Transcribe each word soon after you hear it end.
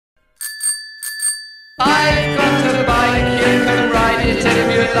I've got a bike, you can ride it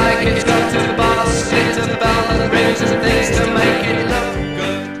if you like it. Go to the bar, stick to the bell and ring some things to make it look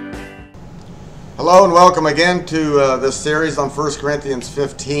good. Hello and welcome again to this series on 1 Corinthians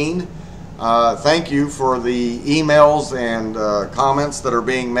 15. Thank you for the emails and comments that are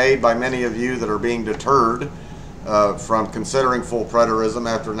being made by many of you that are being deterred from considering full preterism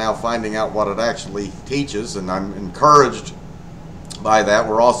after now finding out what it actually teaches, and I'm encouraged by that.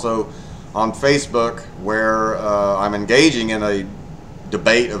 We're also on Facebook, where I'm engaging in a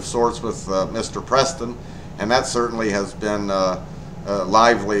debate of sorts with Mr. Preston, and that certainly has been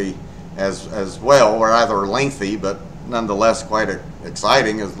lively as well, or rather lengthy, but nonetheless quite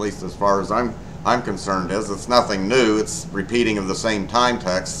exciting, at least as far as I'm concerned. It's nothing new. It's repeating of the same time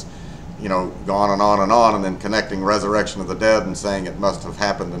texts, you know, gone and on, and then connecting resurrection of the dead and saying it must have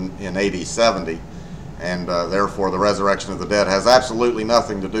happened in AD 70. And therefore the resurrection of the dead has absolutely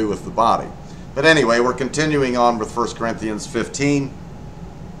nothing to do with the body. But anyway, we're continuing on with 1 Corinthians 15.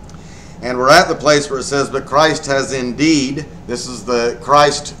 And we're at the place where it says, but Christ has indeed, this is the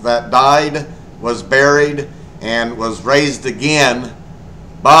Christ that died, was buried, and was raised again,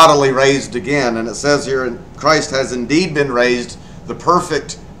 bodily raised again. And it says here, Christ has indeed been raised, the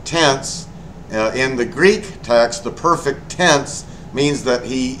perfect tense. In the Greek text, the perfect tense means that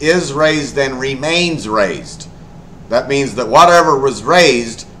he is raised and remains raised. That means that whatever was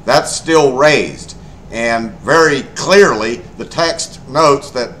raised, that's still raised. And very clearly, the text notes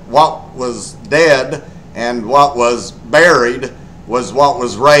that what was dead and what was buried was what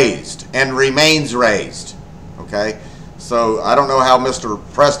was raised and remains raised. Okay? So I don't know how Mr.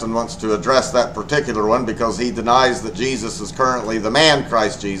 Preston wants to address that particular one, because he denies that Jesus is currently, the man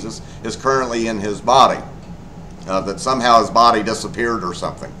Christ Jesus, is currently in his body. That somehow his body disappeared or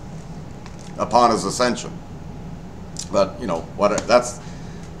something upon his ascension. But you know, that's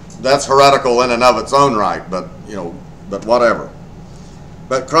heretical in and of its own right. But you know, but whatever.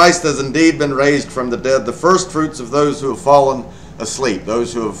 But Christ has indeed been raised from the dead, the firstfruits of those who have fallen asleep,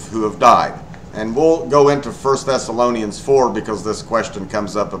 those who have died. And we'll go into 1 Thessalonians 4, because this question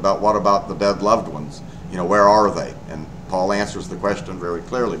comes up about what about the dead loved ones? You know, where are they? And Paul answers the question very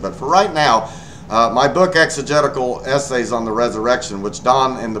clearly. But for right now, my book, Exegetical Essays on the Resurrection, which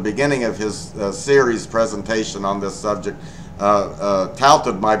Don, in the beginning of his series presentation on this subject,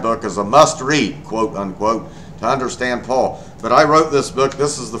 touted my book as a must-read, quote unquote, to understand Paul. But I wrote this book.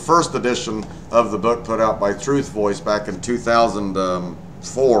 This is the first edition of the book put out by Truth Voice back in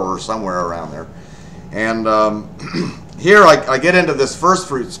 2004 or somewhere around there. And here I get into this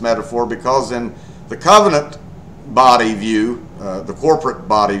firstfruits metaphor because in the covenant body view, the corporate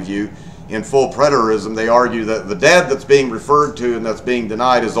body view, in full preterism, they argue that the dead that's being referred to and that's being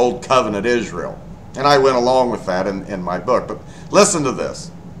denied is Old Covenant Israel. And I went along with that in my book. But listen to this.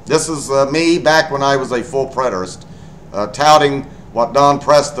 This is me back when I was a full preterist, touting what Don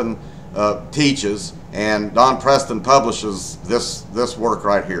Preston teaches, and Don Preston publishes this work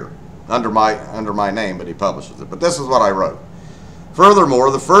right here under my name, but he publishes it. But this is what I wrote.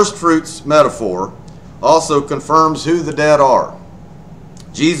 Furthermore, the firstfruits metaphor also confirms who the dead are.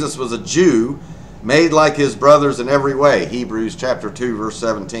 Jesus was a Jew made like his brothers in every way. Hebrews chapter 2, verse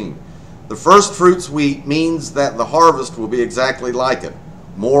 17. The firstfruits wheat means that the harvest will be exactly like it,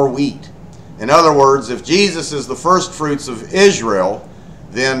 more wheat. In other words, if Jesus is the firstfruits of Israel,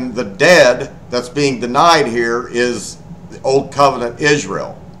 then the dead that's being denied here is the Old Covenant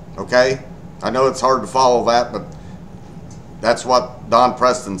Israel. Okay? I know it's hard to follow that, but that's what Don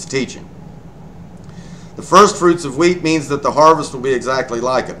Preston's teaching. The first fruits of wheat means that the harvest will be exactly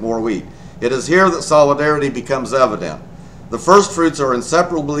like it, more wheat. It is here that solidarity becomes evident. The first fruits are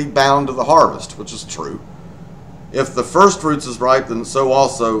inseparably bound to the harvest, which is true. If the first fruits is ripe, then so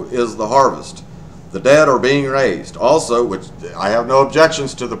also is the harvest. The dead are being raised. Also, which I have no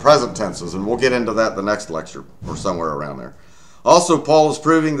objections to the present tenses, and we'll get into that the next lecture or somewhere around there. Also, Paul is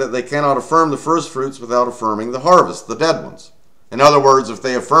proving that they cannot affirm the first fruits without affirming the harvest, the dead ones. In other words, if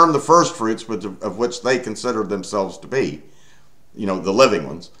they affirm the first fruits, of which they considered themselves to be, you know, the living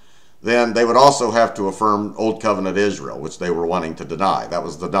ones, then they would also have to affirm Old Covenant Israel, which they were wanting to deny. That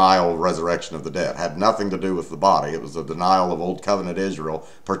was the denial of resurrection of the dead. It had nothing to do with the body. It was the denial of Old Covenant Israel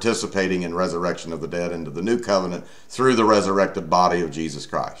participating in resurrection of the dead into the new covenant through the resurrected body of Jesus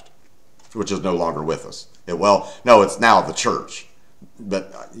Christ, which is no longer with us. No, it's now the church.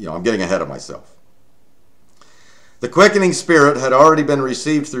 But, you know, I'm getting ahead of myself. The quickening spirit had already been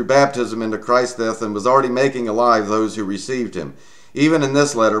received through baptism into Christ's death and was already making alive those who received him. Even in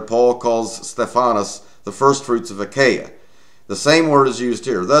this letter, Paul calls Stephanas the firstfruits of Achaia. The same word is used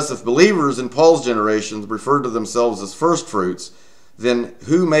here. Thus, if believers in Paul's generation referred to themselves as firstfruits, then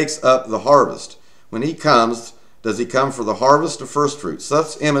who makes up the harvest? when he comes, does he come for the harvest of firstfruits?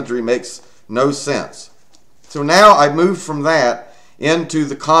 Such imagery makes no sense. So now I moved from that into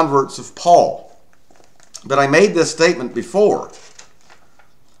the converts of Paul. But I made this statement before.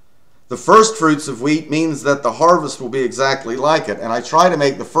 The firstfruits of wheat means that the harvest will be exactly like it. And I try to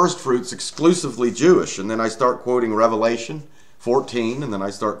make the firstfruits exclusively Jewish. And then I start quoting Revelation 14, and then I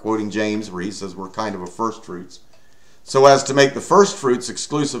start quoting James, where he says we're kind of a firstfruits. So as to make the firstfruits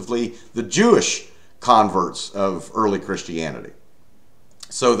exclusively the Jewish converts of early Christianity.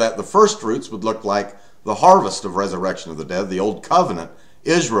 So that the firstfruits would look like the harvest of resurrection of the dead, the old covenant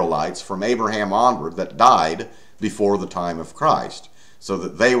Israelites from Abraham onward that died before the time of Christ. So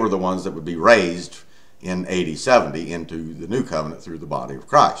that they were the ones that would be raised in AD 70 into the new covenant through the body of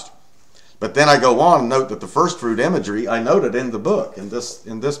Christ. But then I go on and note that the firstfruit imagery I noted in the book, in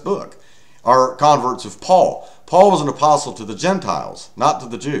this book, are converts of Paul. Paul was an apostle to the Gentiles, not to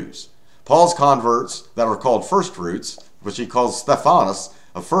the Jews. Paul's converts that are called firstfruits, which he calls Stephanos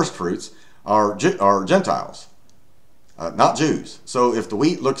of firstfruits, are Gentiles, not Jews. So if the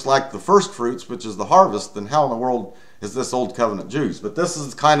wheat looks like the firstfruits, which is the harvest, then how in the world is this old covenant Jews? But this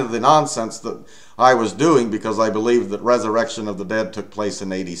is kind of the nonsense that I was doing because I believed that resurrection of the dead took place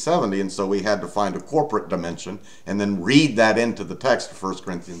in AD 70, and so we had to find a corporate dimension and then read that into the text of 1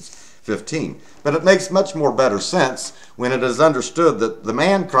 Corinthians 15. But it makes much more better sense when it is understood that the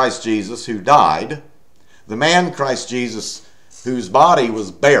man Christ Jesus who died, the man Christ Jesus whose body was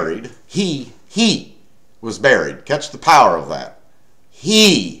buried, he was buried. Catch the power of that.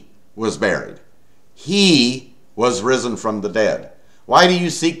 He was buried. He was risen from the dead. Why do you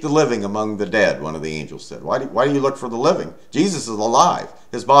seek the living among the dead? One of the angels said. Why do you look for the living? Jesus is alive.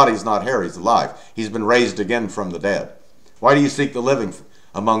 His body is not here. He's alive. He's been raised again from the dead. Why do you seek the living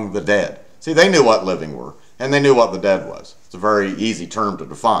among the dead? See, they knew what living were, and they knew what the dead was. It's a very easy term to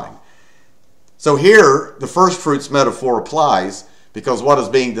define. So here, the firstfruits metaphor applies because what is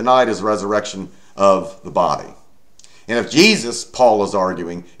being denied is resurrection of the body. And if Jesus, Paul is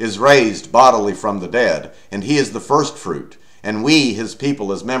arguing, is raised bodily from the dead, and he is the firstfruit, and we, his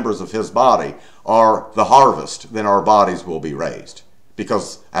people, as members of his body, are the harvest, then our bodies will be raised.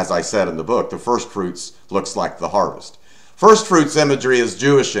 Because, as I said in the book, the firstfruits looks like the harvest. Firstfruits imagery is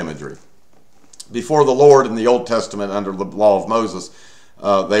Jewish imagery. Before the Lord in the Old Testament, under the law of Moses,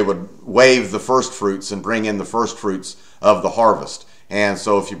 they would wave the firstfruits and bring in the firstfruits of the harvest. And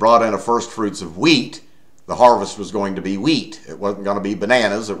so if you brought in a firstfruits of wheat, the harvest was going to be wheat. It wasn't going to be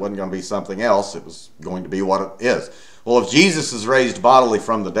bananas. It wasn't going to be something else. It was going to be what it is. Well, if Jesus is raised bodily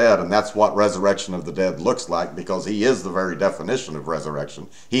from the dead, and that's what resurrection of the dead looks like, because he is the very definition of resurrection.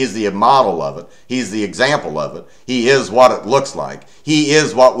 He is the model of it. He's the example of it. He is what it looks like. He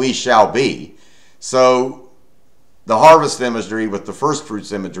is what we shall be. So the harvest imagery with the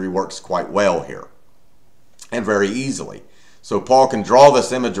firstfruits imagery works quite well here, and very easily. So Paul can draw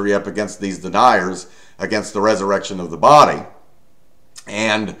this imagery up against these deniers, against the resurrection of the body,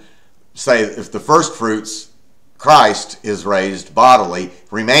 and say if the firstfruits, Christ is raised bodily,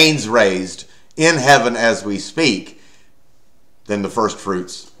 remains raised in heaven as we speak, then the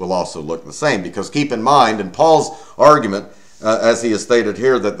firstfruits will also look the same. Because keep in mind, in Paul's argument, as he has stated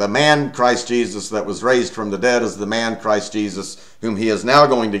here, that the man Christ Jesus that was raised from the dead is the man Christ Jesus whom he is now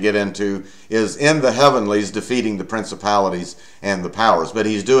going to get into, is in the heavenlies defeating the principalities and the powers. But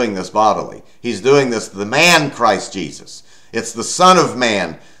he's doing this bodily. He's doing this, the man Christ Jesus. It's the Son of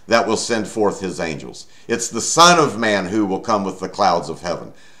Man that will send forth his angels. It's the Son of Man who will come with the clouds of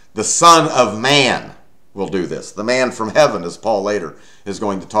heaven. The Son of Man will do this. The man from heaven, as Paul later is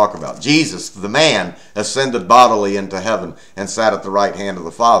going to talk about. Jesus, the man, ascended bodily into heaven and sat at the right hand of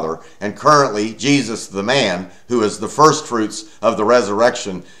the Father. And currently, Jesus, the man, who is the firstfruits of the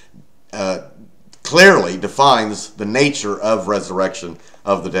resurrection, clearly defines the nature of resurrection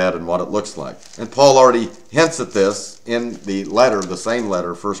of the dead and what it looks like. And Paul already hints at this in the letter, the same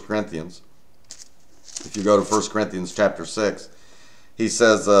letter, 1 Corinthians. If you go to 1 Corinthians chapter 6, he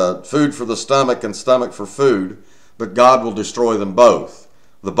says, food for the stomach and stomach for food, but God will destroy them both.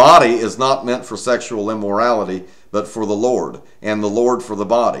 The body is not meant for sexual immorality, but for the Lord, and the Lord for the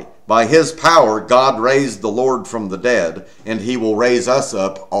body. By his power, God raised the Lord from the dead, and he will raise us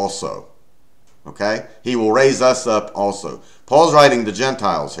up also. Okay? He will raise us up also. Paul's writing to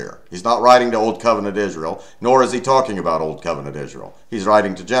Gentiles here. He's not writing to Old Covenant Israel, nor is he talking about Old Covenant Israel. He's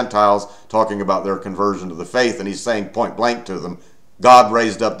writing to Gentiles, talking about their conversion to the faith, and he's saying point blank to them, God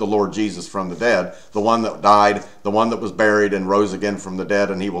raised up the Lord Jesus from the dead, the one that died, the one that was buried and rose again from the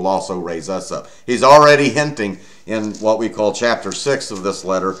dead, and he will also raise us up. He's already hinting in what we call chapter 6 of this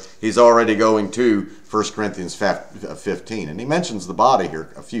letter. He's already going to 1 Corinthians 15. And he mentions the body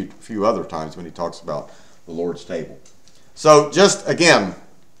here a few other times when he talks about the Lord's table. So just again,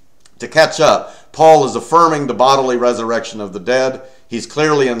 to catch up, Paul is affirming the bodily resurrection of the dead. He's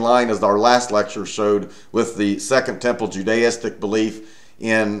clearly in line, as our last lecture showed, with the Second Temple Judaistic belief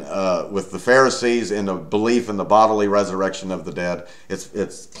with the Pharisees in a belief in the bodily resurrection of the dead.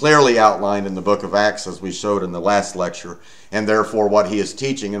 It's clearly outlined in the book of Acts, as we showed in the last lecture, and therefore what he is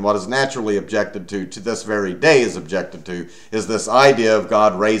teaching and what is naturally objected to this very day is objected to, is this idea of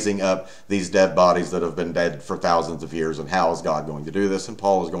God raising up these dead bodies that have been dead for thousands of years, and how is God going to do this? And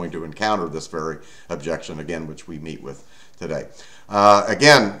Paul is going to encounter this very objection again, which we meet with today.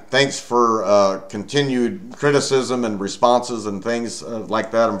 Again, thanks for continued criticism and responses and things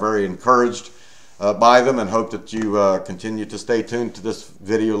like that. I'm very encouraged by them, and hope that you continue to stay tuned to this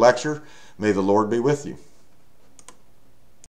video lecture. May the Lord be with you.